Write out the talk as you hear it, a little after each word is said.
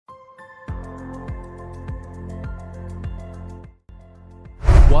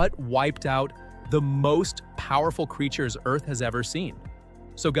what wiped out the most powerful creatures Earth has ever seen?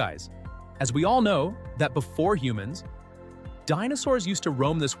 So guys, as we all know that before humans, dinosaurs used to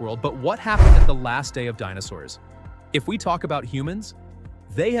roam this world, but what happened at the last day of dinosaurs? If we talk about humans,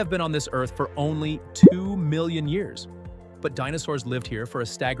 they have been on this Earth for only 2 million years, but dinosaurs lived here for a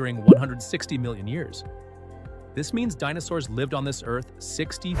staggering 160 million years. This means dinosaurs lived on this Earth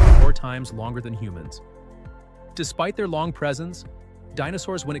 64 times longer than humans. Despite their long presence,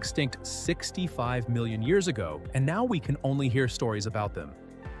 dinosaurs went extinct 65 million years ago, and now we can only hear stories about them.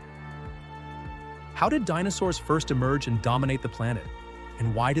 How did dinosaurs first emerge and dominate the planet?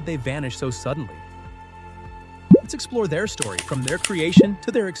 And why did they vanish so suddenly? Let's explore their story from their creation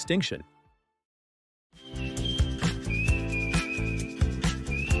to their extinction.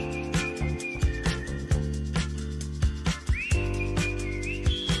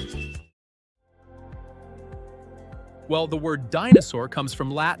 Well, the word dinosaur comes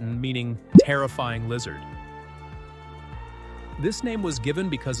from Latin meaning terrifying lizard. This name was given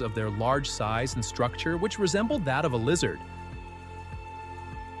because of their large size and structure, which resembled that of a lizard.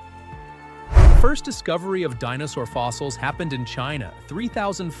 The first discovery of dinosaur fossils happened in China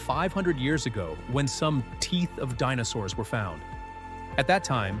 3,500 years ago when some teeth of dinosaurs were found. At that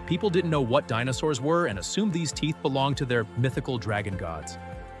time, people didn't know what dinosaurs were and assumed these teeth belonged to their mythical dragon gods.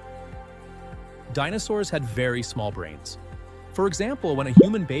 Dinosaurs had very small brains. For example, when a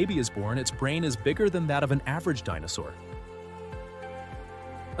human baby is born, its brain is bigger than that of an average dinosaur.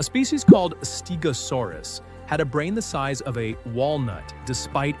 A species called Stegosaurus had a brain the size of a walnut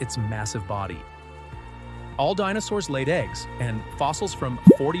despite its massive body. All dinosaurs laid eggs, and fossils from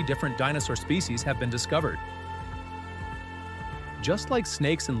 40 different dinosaur species have been discovered. Just like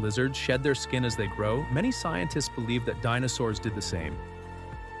snakes and lizards shed their skin as they grow, many scientists believe that dinosaurs did the same.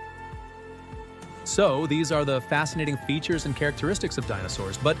 So, these are the fascinating features and characteristics of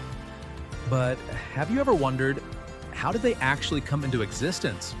dinosaurs, but have you ever wondered, how did they actually come into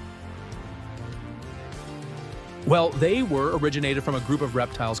existence? Well, they were originated from a group of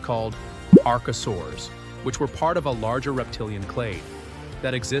reptiles called archosaurs, which were part of a larger reptilian clade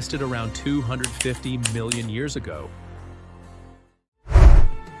that existed around 250 million years ago.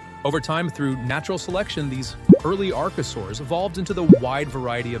 Over time, through natural selection, these early archosaurs evolved into the wide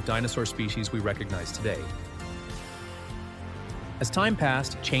variety of dinosaur species we recognize today. As time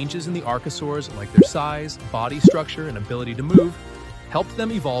passed, changes in the archosaurs, like their size, body structure, and ability to move, helped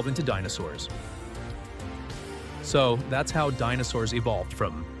them evolve into dinosaurs. So that's how dinosaurs evolved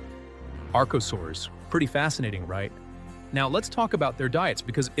from archosaurs. Pretty fascinating, right? Now let's talk about their diets,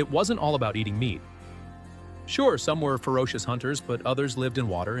 because it wasn't all about eating meat. Sure, some were ferocious hunters, but others lived in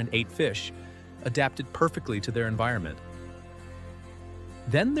water and ate fish, adapted perfectly to their environment.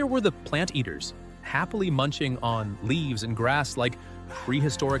 Then there were the plant eaters, happily munching on leaves and grass like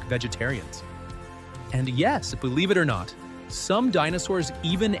prehistoric vegetarians. And yes, believe it or not, some dinosaurs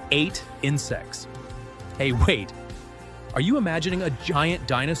even ate insects. Hey, wait, are you imagining a giant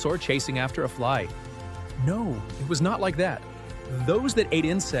dinosaur chasing after a fly? No, it was not like that. Those that ate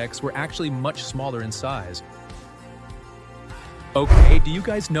insects were actually much smaller in size. Okay, do you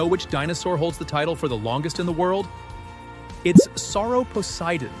guys know which dinosaur holds the title for the longest in the world? It's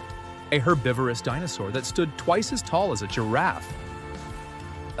Sauroposeidon, a herbivorous dinosaur that stood twice as tall as a giraffe.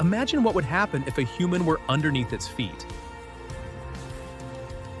 Imagine what would happen if a human were underneath its feet.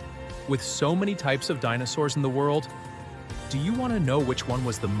 With so many types of dinosaurs in the world, do you want to know which one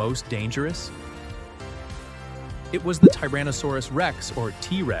was the most dangerous? It was the Tyrannosaurus rex, or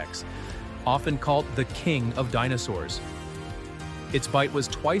T-Rex, often called the king of dinosaurs. Its bite was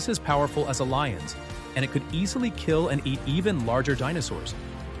twice as powerful as a lion's, and it could easily kill and eat even larger dinosaurs.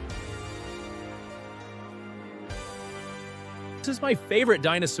 This is my favorite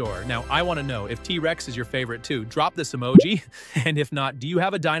dinosaur. Now, I want to know if T-Rex is your favorite too. Drop this emoji, and if not, do you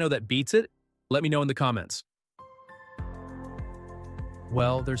have a dino that beats it? Let me know in the comments.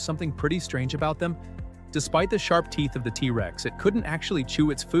 Well, there's something pretty strange about them. Despite the sharp teeth of the T-Rex, it couldn't actually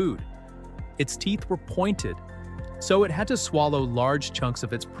chew its food. Its teeth were pointed, so it had to swallow large chunks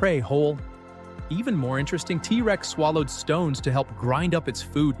of its prey whole. Even more interesting, T-Rex swallowed stones to help grind up its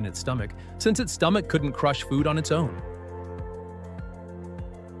food in its stomach, since its stomach couldn't crush food on its own.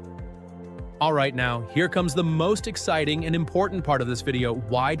 Alright, now, here comes the most exciting and important part of this video.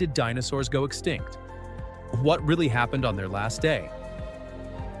 Why did dinosaurs go extinct? What really happened on their last day?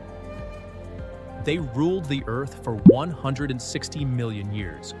 They ruled the Earth for 160 million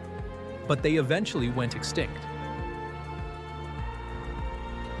years, but they eventually went extinct.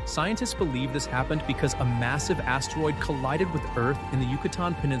 Scientists believe this happened because a massive asteroid collided with Earth in the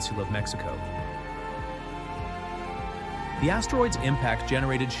Yucatan Peninsula of Mexico. The asteroid's impact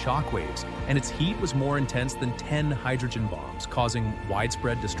generated shockwaves, and its heat was more intense than 10 hydrogen bombs, causing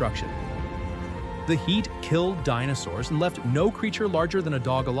widespread destruction. The heat killed dinosaurs and left no creature larger than a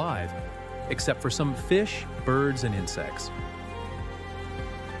dog alive, except for some fish, birds, and insects.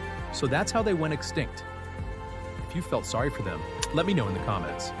 So that's how they went extinct. If you felt sorry for them, let me know in the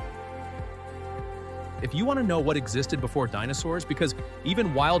comments. If you want to know what existed before dinosaurs, because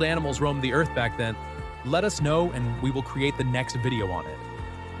even wild animals roamed the earth back then, let us know and we will create the next video on it.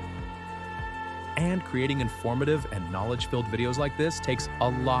 And creating informative and knowledge-filled videos like this takes a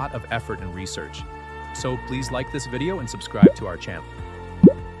lot of effort and research. So please like this video and subscribe to our channel.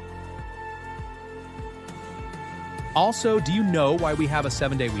 Also, do you know why we have a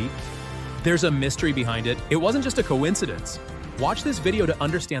 7-day week? There's a mystery behind it. It wasn't just a coincidence. Watch this video to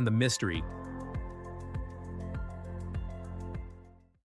understand the mystery